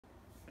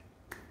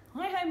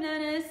Hi home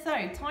learners,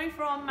 so time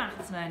for our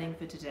maths learning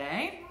for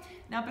today.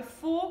 Now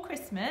before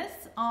Christmas,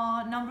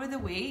 our number of the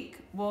week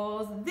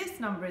was this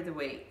number of the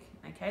week.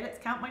 Okay,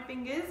 let's count my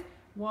fingers.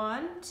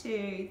 1,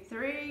 2,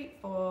 3,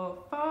 4,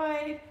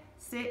 5,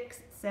 6,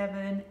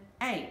 7,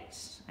 8.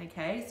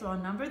 Okay, so our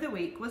number of the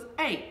week was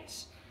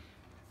 8.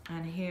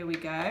 And here we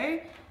go.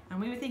 And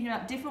we were thinking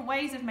about different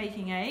ways of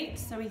making 8.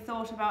 So we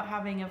thought about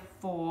having a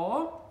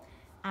 4,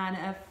 and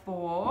a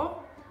 4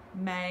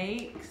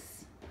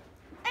 makes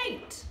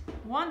 8.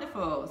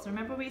 Wonderful. So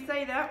remember we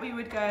say that we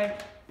would go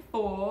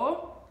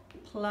 4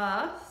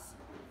 plus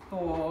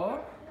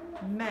 4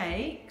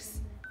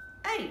 makes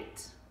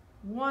 8.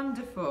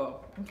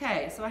 Wonderful.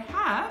 Okay, so I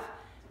have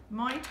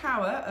my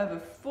tower of a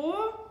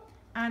 4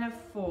 and a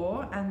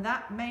 4, and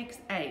that makes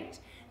 8.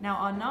 Now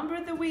our number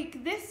of the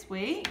week this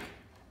week,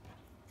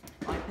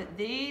 if I put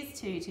these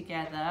two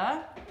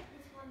together,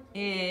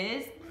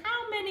 is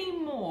how many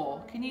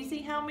more? Can you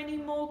see how many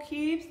more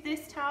cubes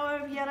this tower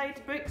of yellow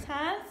bricks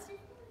has?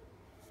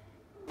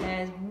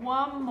 There's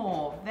one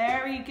more.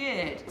 Very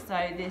good.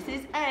 So this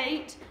is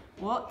 8.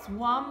 What's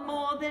one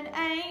more than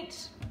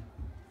 8?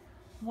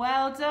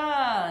 Well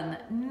done.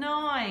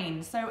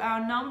 9. So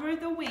our number of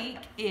the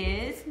week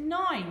is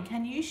 9.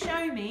 Can you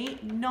show me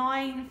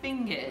 9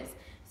 fingers?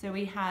 So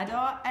we had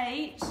our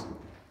 8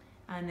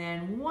 and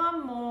then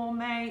one more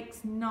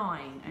makes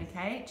 9.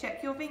 Okay,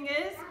 check your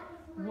fingers.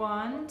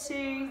 1,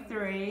 2,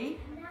 3,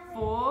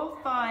 4,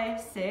 5,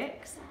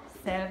 6,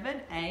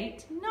 7,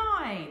 8,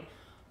 9.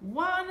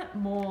 1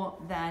 more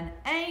than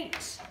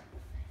 8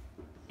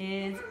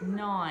 is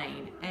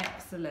 9.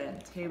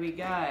 Excellent. Here we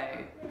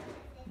go.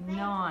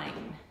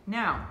 9.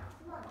 Now,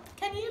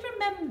 can you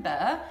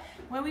remember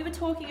when we were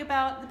talking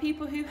about the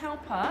people who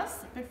help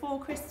us before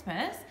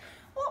Christmas?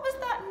 What was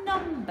that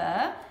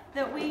number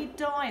that we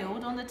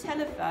dialed on the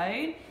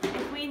telephone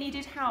if we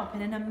needed help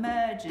in an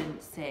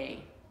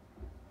emergency?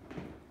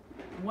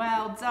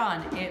 Well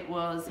done. It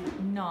was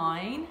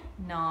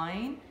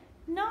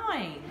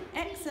 999.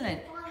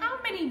 Excellent. How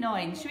many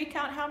 9s? Should we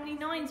count how many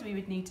 9s we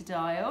would need to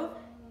dial?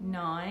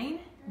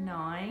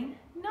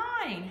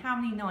 999. How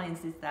many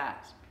 9s is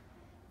that?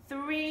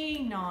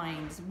 3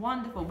 9s.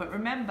 Wonderful. But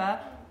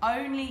remember,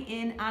 only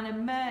in an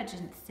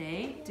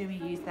emergency do we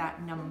use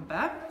that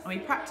number. And we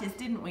practiced,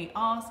 didn't we,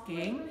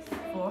 asking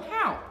for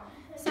help.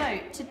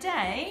 So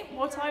today,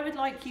 what I would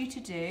like you to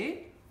do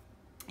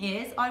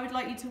is I would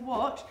like you to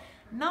watch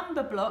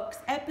Numberblocks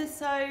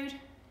episode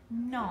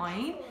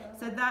 9.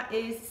 So that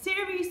is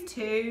series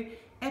 2,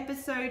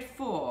 episode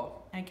 4.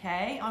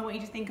 Okay, I want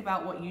you to think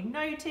about what you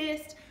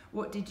noticed,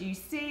 what did you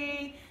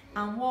see,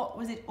 and what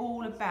was it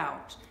all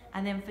about.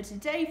 And then for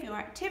today, for your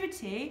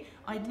activity,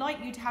 I'd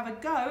like you to have a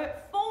go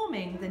at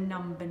forming the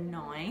number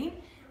 9.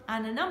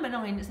 And a number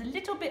 9 is a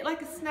little bit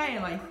like a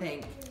snail, I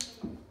think.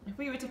 If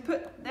we were to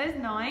put, there's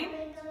 9.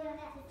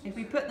 If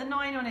we put the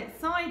 9 on its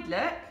side,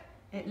 look,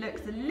 it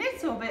looks a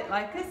little bit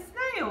like a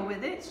snail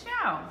with its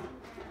shell.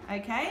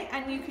 Okay,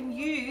 and you can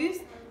use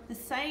the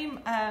same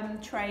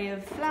tray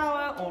of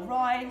flour or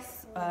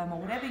rice or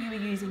whatever you were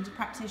using to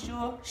practice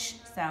your sh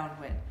sound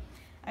with.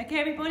 Okay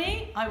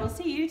everybody, I will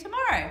see you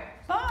tomorrow.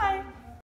 Bye.